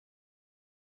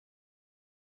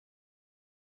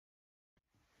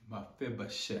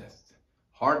Mephibosheth.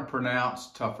 Hard to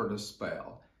pronounce, tougher to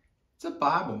spell. It's a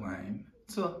Bible name.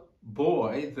 It's a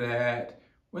boy that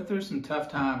went through some tough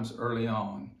times early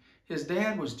on. His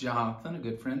dad was Jonathan, a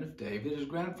good friend of David. His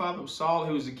grandfather was Saul,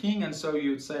 who was a king, and so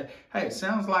you would say, hey, it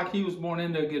sounds like he was born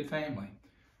into a good family.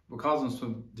 Because of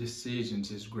some decisions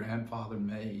his grandfather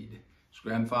made. His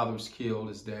grandfather was killed,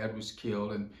 his dad was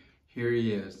killed, and here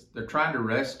he is. They're trying to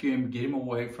rescue him, get him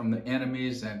away from the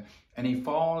enemies, and he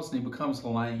falls and he becomes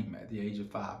lame at the age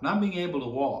of 5. Not being able to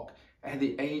walk at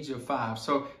the age of 5.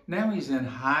 So now he's in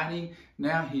hiding.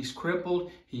 Now he's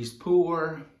crippled. He's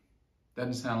poor.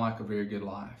 Doesn't sound like a very good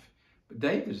life. But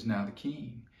David is now the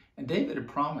king. And David had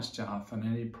promised Jonathan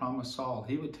and he promised Saul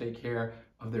he would take care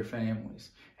of their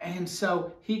families. And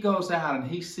so he goes out and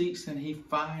he seeks and he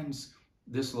finds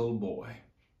this little boy.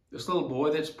 This little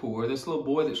boy that's poor, this little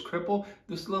boy that's crippled,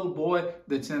 this little boy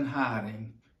that's in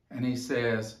hiding. And he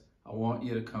says, I want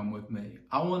you to come with me.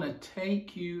 I want to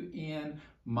take you in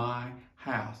my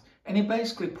house. And he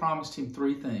basically promised him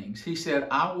 3 things. He said,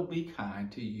 I will be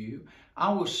kind to you.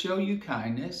 I will show you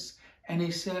kindness. And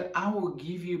he said, I will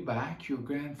give you back your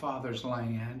grandfather's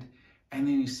land. And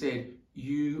then he said,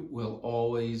 you will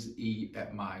always eat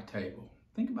at my table.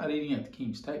 Think about eating at the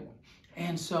king's table.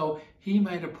 And so he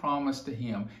made a promise to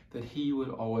him that he would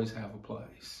always have a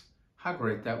place. How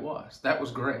great that was. That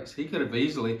was grace. He could have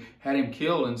easily had him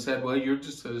killed and said, well, you're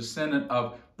just a descendant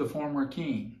of the former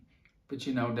king. But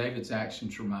you know, David's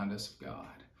actions remind us of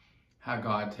God. How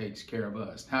God takes care of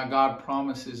us. How God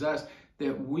promises us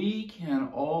that we can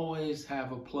always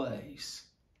have a place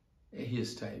at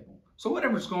his table. So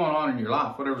whatever's going on in your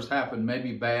life, whatever's happened,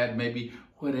 maybe bad, maybe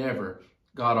whatever,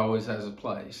 God always has a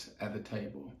place at the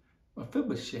table.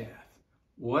 Mephibosheth.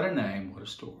 What a name, what a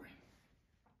story.